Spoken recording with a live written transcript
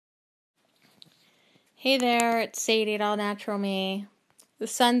Hey there, it's Sadie at All Natural Me. The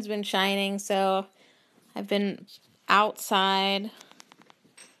sun's been shining, so I've been outside.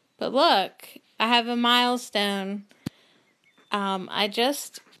 But look, I have a milestone. I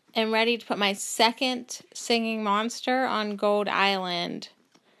just am ready to put my second singing monster on Gold Island.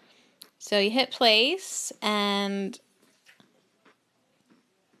 So you hit place, and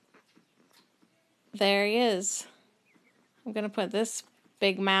there he is. I'm going to put this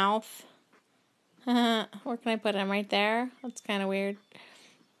big mouth. Where can I put him? Right there? That's kind of weird.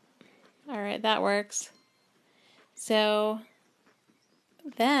 Alright, that works. So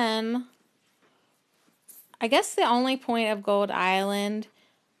then, I guess the only point of Gold Island,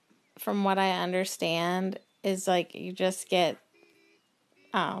 from what I understand, is like you just get,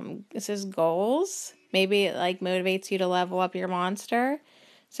 this is goals. Maybe it like motivates you to level up your monster.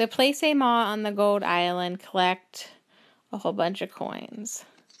 So place a maw on the Gold Island, collect a whole bunch of coins.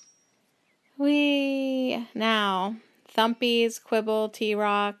 Now, Thumpies, Quibble,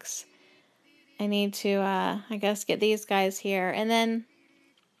 T-Rocks. I need to, I guess, get these guys here. And then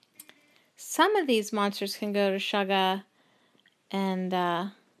some of these monsters can go to Shugga. And,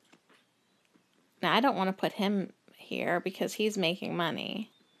 now I don't want to put him here because he's making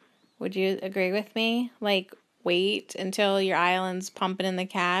money. Would you agree with me? Like, wait until your island's pumping in the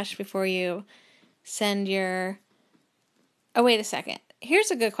cash before you send your... Oh, wait a second.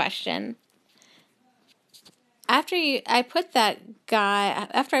 Here's a good question. After I put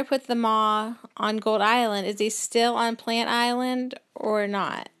the maw on Gold Island, is he still on Plant Island or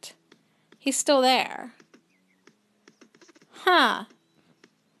not? He's still there. Huh.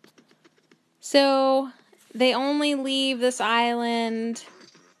 So, they only leave this island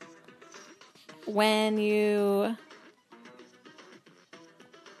when you...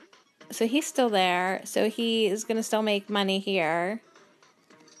 So he's still there. So he is going to still make money here.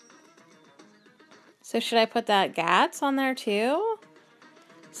 So should I put that Gats on there too?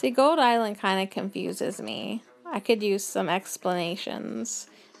 See, Gold Island kind of confuses me. I could use some explanations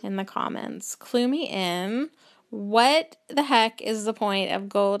in the comments. Clue me in. What the heck is the point of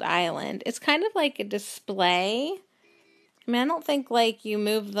Gold Island? It's kind of like a display. I mean, I don't think like you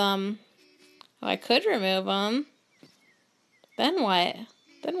move them. Oh, I could remove them. Then what?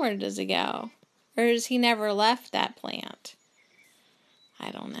 Then where does he go? Or has he never left that plant? I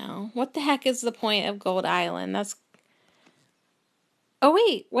don't know. What the heck is the point of Gold Island? Oh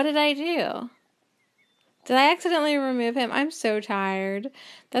wait, what did I do? Did I accidentally remove him? I'm so tired.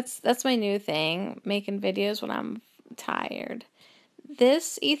 That's my new thing, making videos when I'm tired.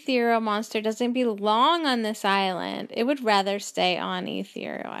 This ethereal monster doesn't belong on this island. It would rather stay on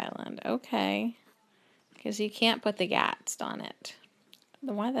Ethereal Island. Okay. Because you can't put the Gats on it.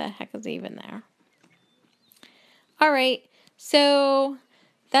 Then why the heck is he even there? Alright, so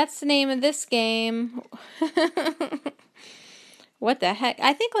that's the name of this game. What the heck?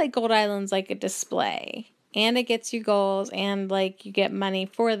 I think like Gold Island's like a display. And it gets you goals and like you get money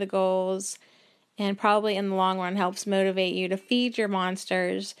for the goals. And probably in the long run helps motivate you to feed your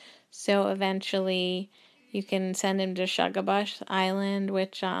monsters. So eventually you can send him to Shuggabush Island,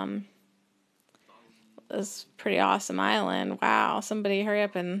 which is a pretty awesome island. Wow, somebody hurry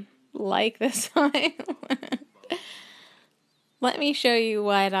up and like this island. Let me show you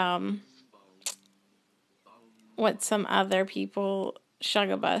what some other people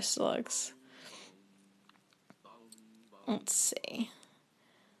Shuggabush looks. Let's see.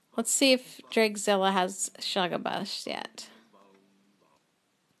 Let's see if Drakezilla has Shuggabush yet.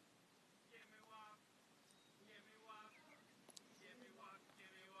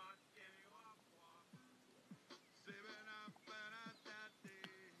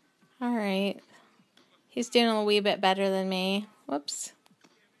 Alright. He's doing a wee bit better than me. Whoops.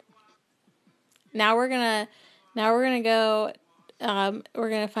 Now we're gonna go we're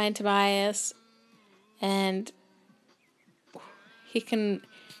gonna find Tobias, and he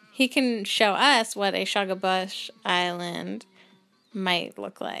can show us what a Shuggabush Island might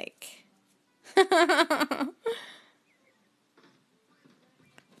look like.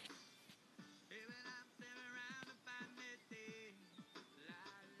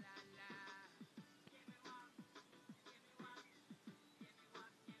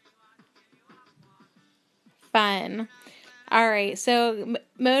 Fun. Alright, so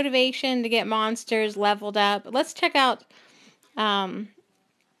motivation to get monsters leveled up. Let's check out, no,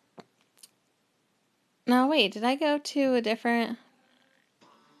 wait, did I go to a different?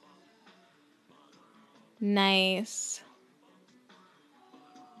 Nice.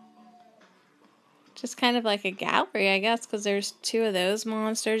 Just kind of like a gallery, I guess, because there's two of those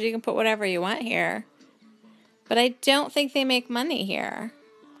monsters. You can put whatever you want here. But I don't think they make money here.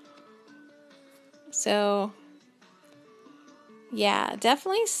 So, yeah,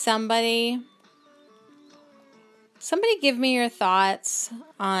 definitely somebody give me your thoughts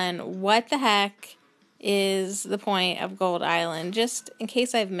on what the heck is the point of Gold Island, just in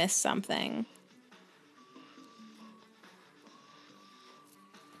case I've missed something.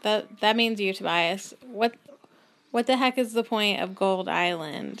 That means you, Tobias. What the heck is the point of Gold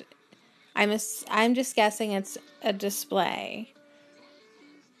Island? I'm just guessing it's a display.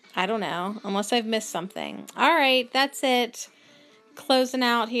 I don't know, unless I've missed something. All right, that's it. Closing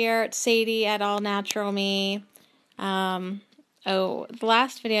out here at Sadie at All Natural Me. The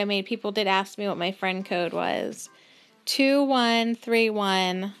last video I made, people did ask me what my friend code was.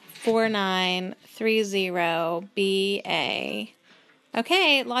 21314930BA.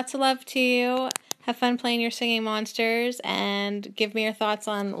 Okay, lots of love to you. Have fun playing your singing monsters, and give me your thoughts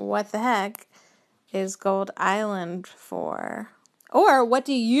on what the heck is Gold Island for. Or what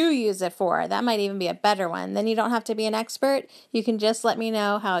do you use it for? That might even be a better one. Then you don't have to be an expert. You can just let me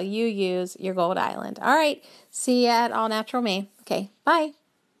know how you use your Gold Island. All right, see you at All Natural Me. Okay, bye.